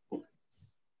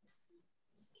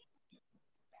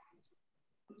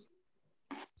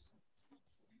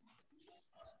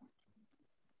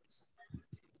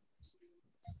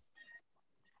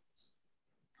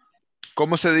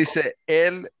 ¿Cómo se dice?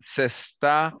 Él se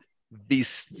está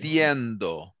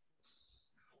vistiendo.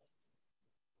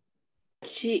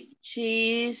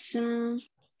 She's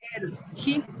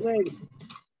He.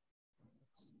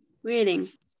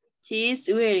 wearing. She's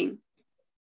wearing.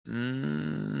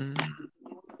 Mm,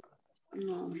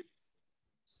 No.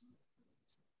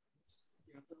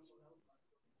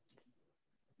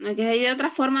 Aquí hay otra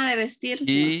forma de vestirse.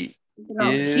 he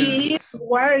No, he is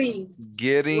wearing.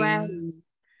 getting. Wearing.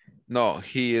 No,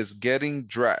 he is getting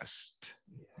dressed.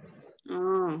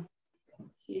 Oh.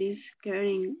 She's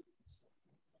carrying.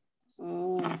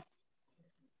 Oh.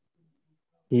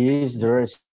 He is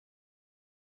dressed.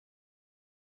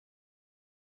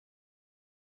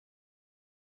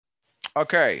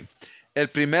 Ok. El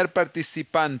primer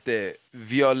participante,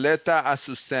 Violeta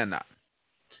Azucena.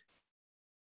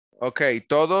 Ok,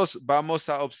 todos vamos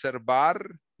a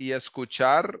observar y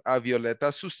escuchar a Violeta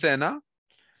Azucena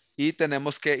y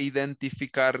tenemos que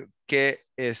identificar qué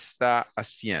está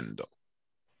haciendo.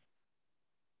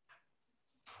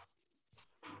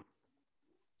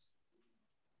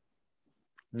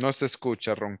 No se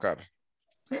escucha roncar.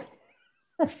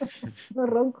 No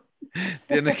ronco.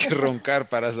 Tiene que roncar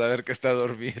para saber que está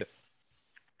dormida.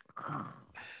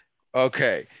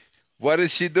 Okay. What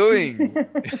is she doing?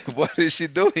 What is she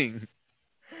doing?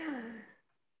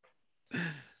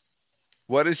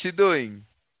 What is she doing?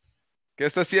 ¿Qué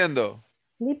está haciendo?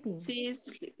 Sleeping. She is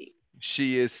sleeping.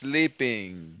 She is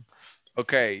sleeping.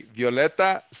 Okay.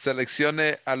 Violeta,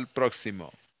 seleccione al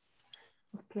próximo.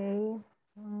 Ok.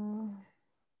 Mm,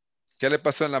 ¿Qué le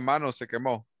pasó en la mano? ¿Se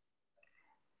quemó?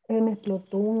 me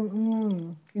explotó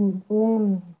un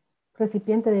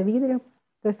recipiente de vidrio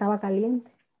que estaba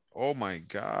caliente. Oh my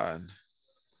God.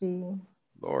 Sí.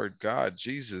 Lord God,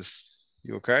 Jesus.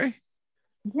 You okay?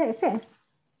 Yes, yes.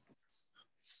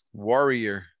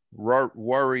 Warrior.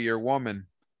 Warrior woman.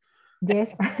 Yes.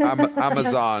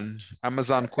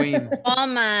 Amazon Queen.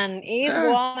 Woman, is Eh,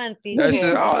 woman, I said,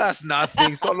 teacher. oh, that's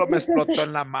nothing. Solo me explotó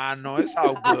en la mano. It's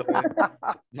all good.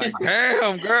 Like,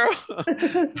 damn, girl.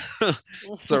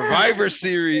 Survivor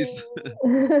Series.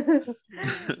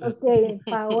 Ok,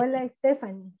 Paola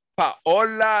Stephanie.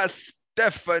 Paola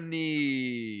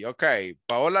Stephanie. Ok,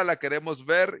 Paola la queremos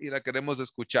ver y la queremos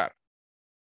escuchar.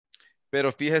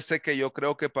 Pero fíjese que yo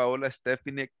creo que Paola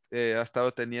Stephanie ha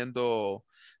estado teniendo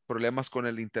problemas con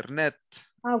el internet.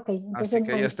 Ah, ok. Así Entonces,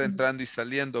 que ella está entrando y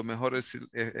saliendo. Mejor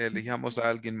elijamos a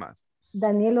alguien más.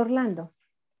 Daniel Orlando.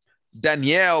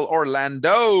 Daniel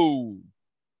Orlando.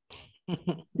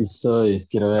 Estoy,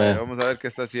 quiero Vaya, ver. vamos a ver qué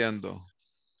está haciendo.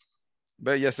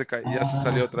 Ve, ya se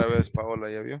salió otra vez, Paola,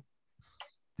 ¿ya vio?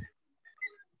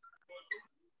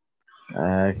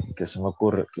 Ay, ¿qué se me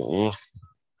ocurre?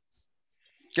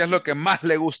 ¿Qué es lo que más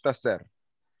le gusta hacer?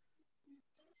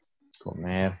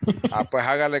 Comer. Ah, pues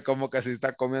hágale como que se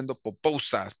está comiendo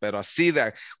pupusas, pero así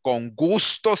con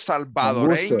gusto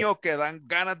salvadoreño que dan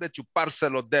ganas de chuparse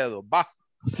los dedos. Va.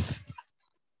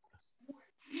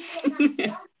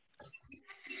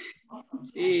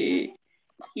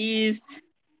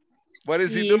 What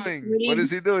is he doing? What is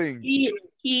he doing?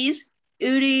 He's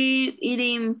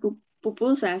eating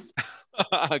pupusas.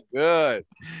 Good.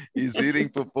 He's eating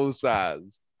pupusas.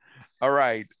 All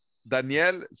right.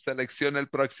 Daniel, selecciona el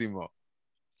próximo.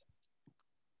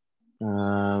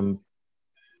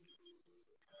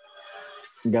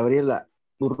 Gabriela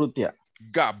Urrutia.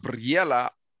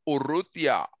 Gabriela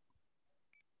Urrutia.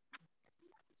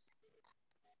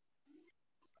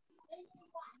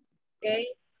 Okay.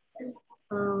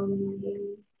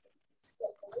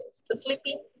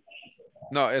 Sleeping.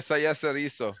 No, esa ya se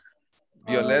hizo.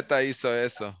 Violeta hizo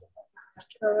eso.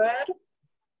 A ver.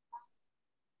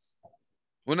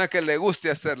 Una que le guste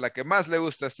hacer, la que más le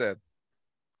gusta hacer.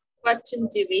 Watching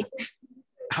TV.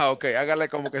 Ah, ok, hágale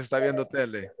como que se está viendo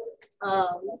tele.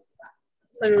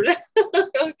 Celular.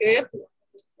 Okay.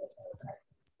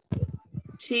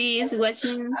 She is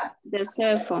watching the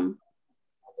cell phone.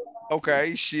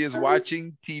 Okay, she is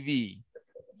watching TV.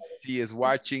 She is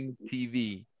watching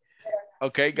TV.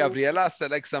 Okay, Gabriela,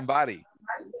 select somebody.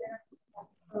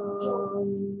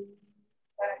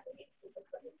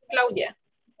 Claudia.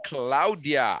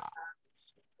 Claudia.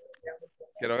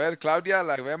 Quiero ver, Claudia,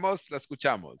 la vemos, la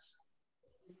escuchamos.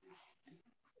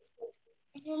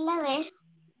 La ve.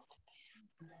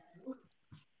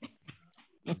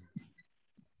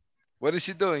 What is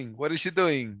she doing? What is she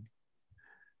doing?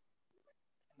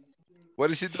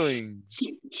 What is she doing?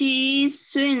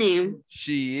 She's swimming.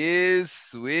 She is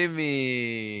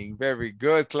swimming. Very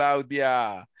good,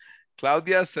 Claudia.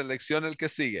 Claudia, selecciona el que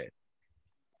sigue.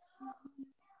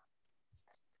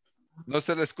 No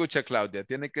se le escucha, Claudia.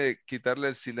 Tiene que quitarle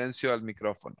el silencio al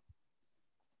micrófono.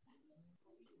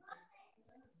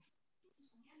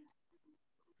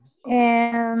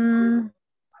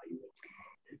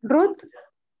 Ruth.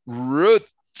 Ruth.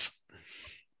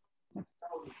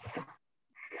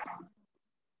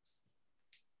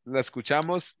 La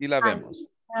escuchamos y la vemos.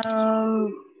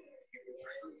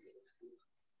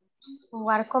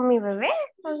 Jugar con mi bebé,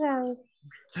 o sea.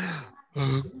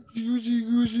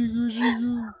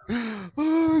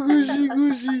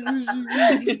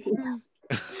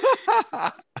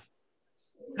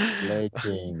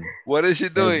 Pledging. What is she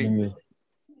doing?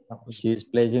 She's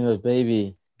pledging a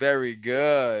baby. Very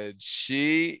good.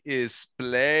 She is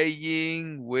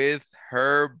playing with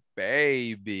her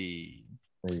baby.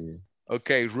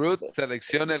 Okay, Ruth,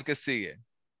 selecciona el que sigue.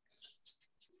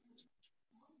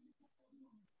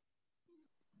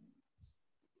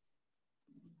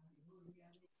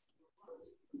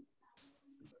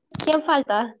 ¿Quién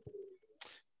falta?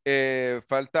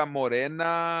 Falta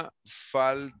Morena,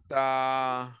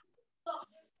 falta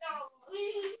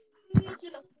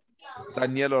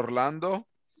Daniel Orlando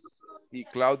y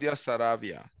Claudia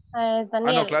Sarabia. Daniel.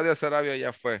 Ah, no, Claudia Sarabia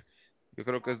ya fue. Yo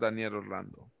creo que es Daniel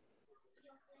Orlando.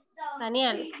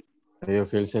 Daniel. Yo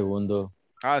fui el segundo.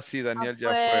 Ah, sí, Daniel ya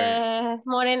Pues fue.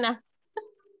 Morena.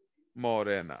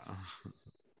 Morena.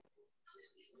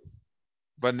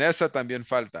 Vanessa también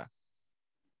falta.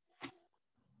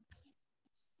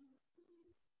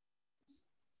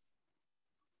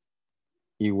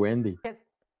 Y Wendy.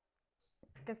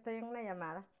 Que estoy en una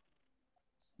llamada.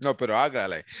 No, pero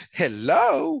hágale.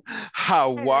 Hello,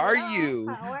 how are you?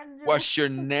 How are you? What's your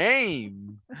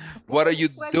name? What are you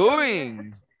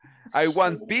doing? I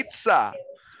want pizza.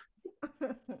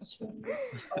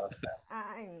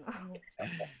 Ay, no.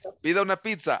 Pida una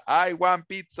pizza. I want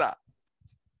pizza.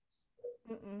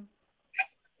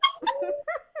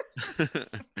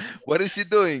 What is she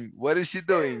doing? What is she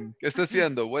doing? ¿Qué está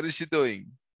haciendo? What is she doing?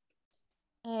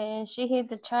 She hit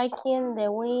the tracking,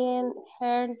 the wind,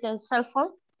 her, the cell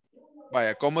phone.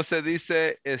 Vaya, ¿cómo se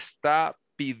dice está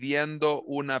pidiendo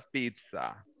una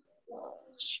pizza?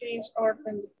 She's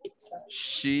ordering the pizza.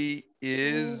 She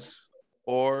is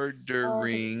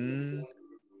ordering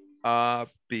a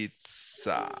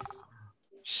pizza.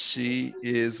 She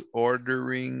is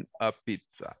ordering a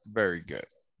pizza. Very good.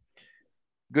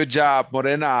 Good job,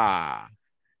 Morena.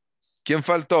 ¿Quién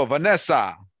faltó?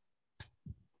 Vanessa.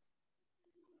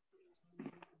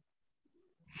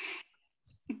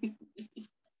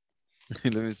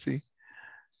 Let me see.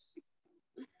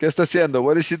 ¿Qué está haciendo?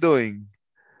 What is she doing?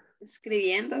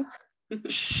 Escribiendo.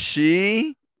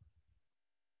 She's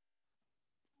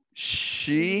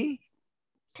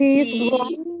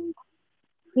writing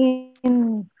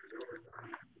in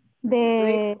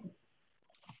the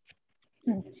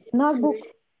notebook.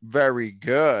 very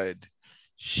good.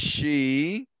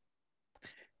 She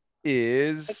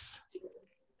is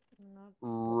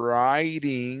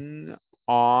writing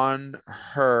on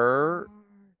her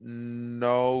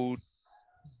notebook.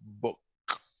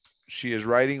 She is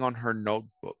writing on her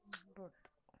notebook.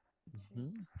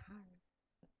 Mhm.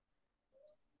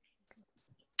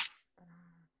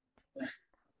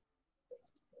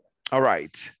 All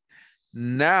right.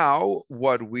 Now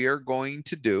what we are going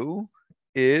to do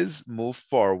is move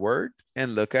forward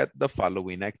and look at the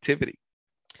following activity.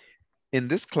 In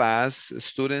this class,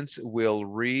 students will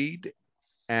read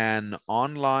an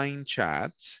online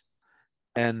chat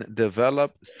and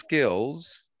develop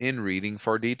skills in reading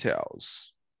for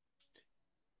details.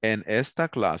 En esta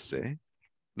clase,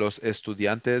 los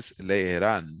estudiantes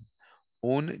leerán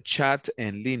un chat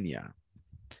en línea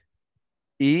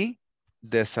y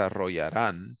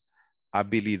desarrollarán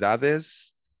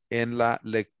habilidades en la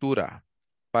lectura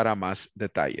para más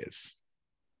detalles.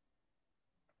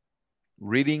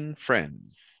 Reading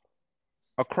friends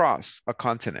across a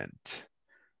continent.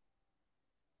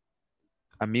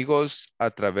 Amigos a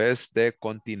través de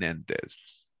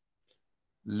continentes.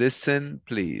 Listen,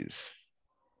 please.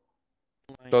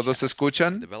 ¿Todos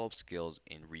escuchan? Develop skills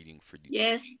in reading for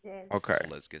details. Yes. Okay. So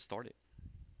let's get started.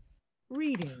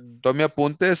 Reading. Tome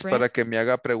apuntes para que me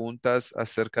haga preguntas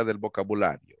acerca del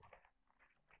vocabulario.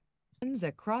 Friends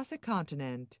across a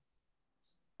continent.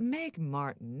 Meg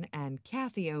Martin and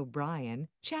Kathy O'Brien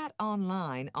chat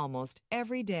online almost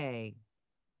every day.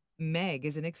 Meg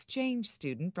is an exchange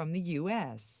student from the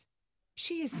U.S.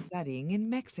 She is studying in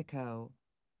Mexico.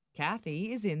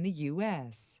 Kathy is in the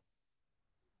U.S.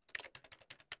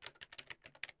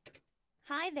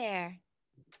 Hi there.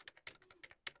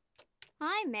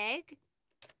 Hi, Meg.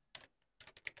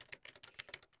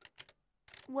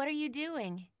 What are you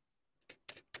doing?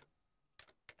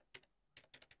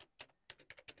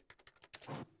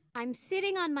 I'm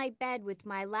sitting on my bed with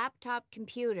my laptop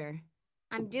computer.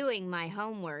 I'm doing my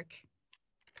homework.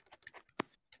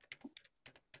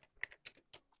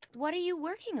 What are you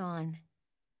working on?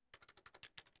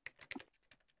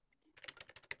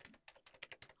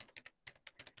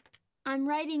 I'm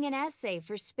writing an essay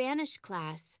for Spanish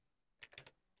class.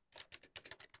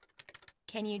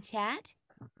 Can you chat?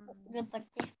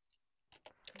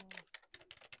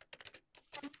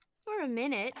 For a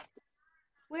minute.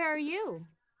 Where are you?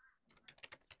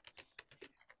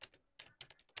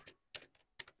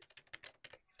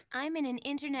 I'm in an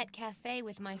internet cafe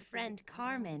with my friend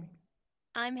Carmen.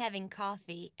 I'm having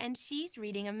coffee and she's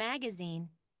reading a magazine.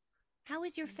 How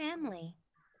is your family?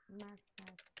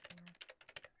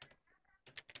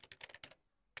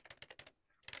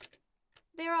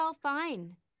 They're all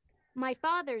fine. My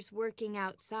father's working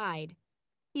outside.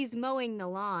 He's mowing the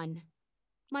lawn.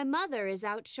 My mother is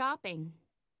out shopping.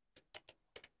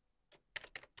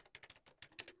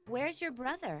 Where's your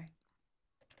brother?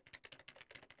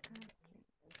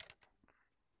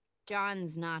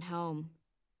 John's not home.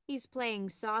 He's playing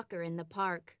soccer in the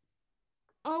park.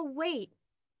 Oh, wait.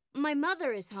 My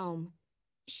mother is home.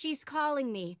 She's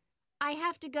calling me. I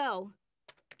have to go.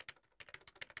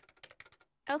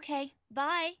 Okay,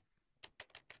 bye.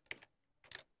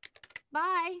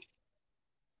 Bye.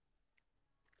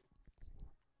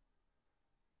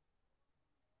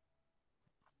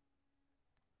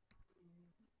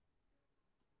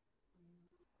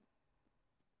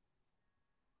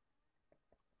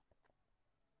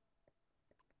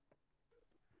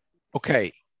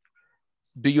 Okay.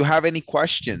 Do you have any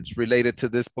questions related to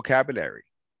this vocabulary?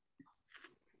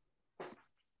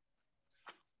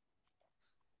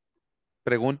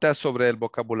 ¿Preguntas sobre el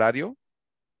vocabulario?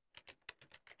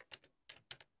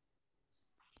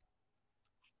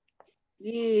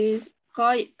 Is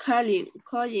calling,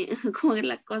 ¿cómo es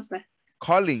la cosa?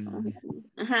 Calling.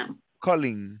 Ajá.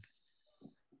 Calling.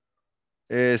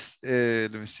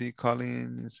 Let me see,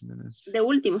 calling. De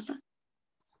último está.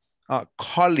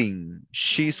 Calling.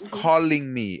 She's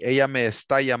calling me. Ella me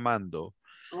está llamando.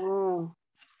 Oh.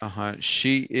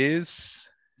 She's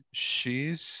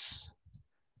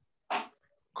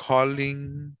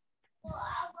calling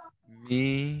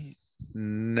me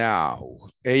now.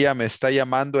 Ella me está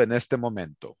llamando en este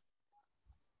momento.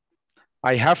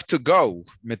 I have to go.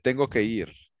 Me tengo que ir.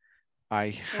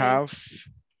 I have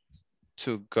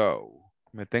to go.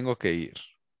 Me tengo que ir.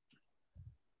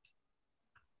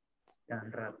 Tan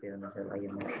rápido no se va a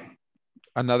llamar.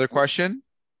 Another question?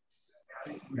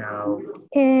 No.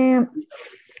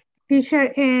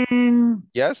 Teacher,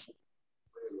 Yes?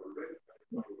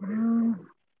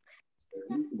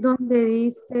 donde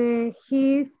dice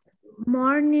his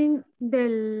morning de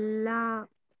la,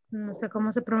 no sé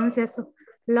cómo se pronuncia eso.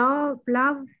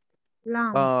 Lawn.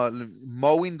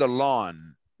 Mowing the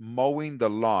lawn. Mowing the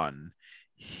lawn.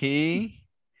 He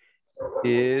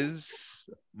is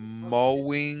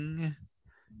mowing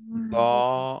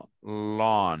the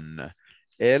lawn.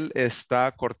 Él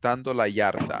está cortando la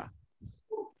yarda.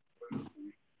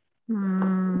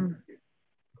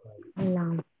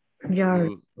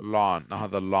 Yard. Lawn.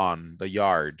 The lawn. The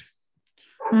yard.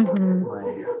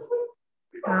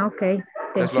 Okay.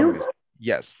 Es Thank lo you. mismo.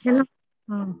 Yes.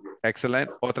 Excellent.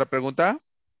 ¿Otra pregunta?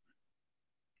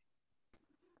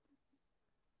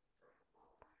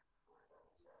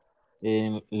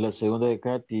 En la segunda de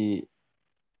Katy,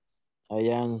 I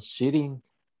am sitting.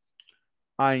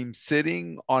 I'm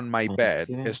sitting on my bed.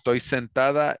 Estoy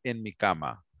sentada en mi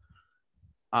cama.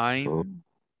 I'm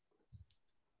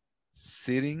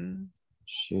sitting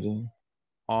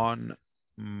on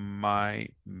my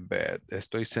bed.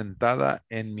 Estoy sentada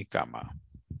en mi cama.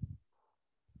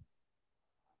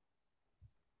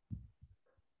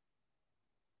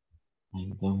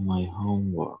 I've done my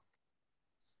homework.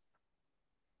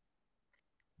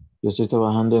 Yo estoy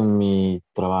trabajando en mi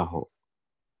trabajo.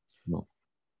 No.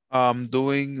 I'm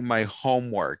doing my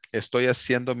homework. Estoy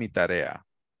haciendo mi tarea.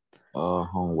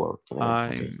 Homework.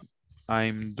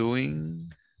 I'm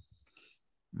doing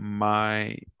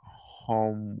my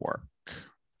homework.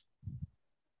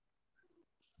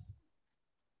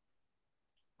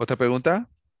 ¿Otra pregunta?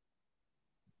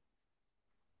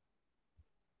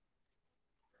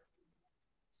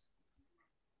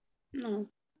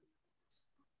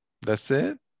 That's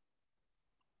it?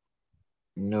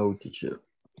 No, teacher.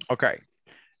 Okay.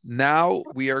 Now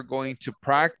we are going to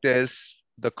practice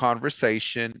the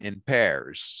conversation in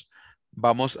pairs.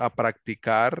 Vamos a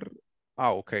practicar.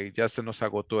 Ah, ok, ya se nos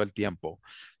agotó el tiempo.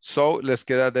 So, les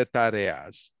queda de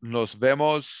tareas. Nos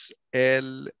vemos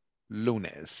el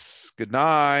lunes. Good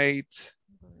night.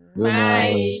 Good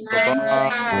night. Bye-bye.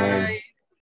 Bye.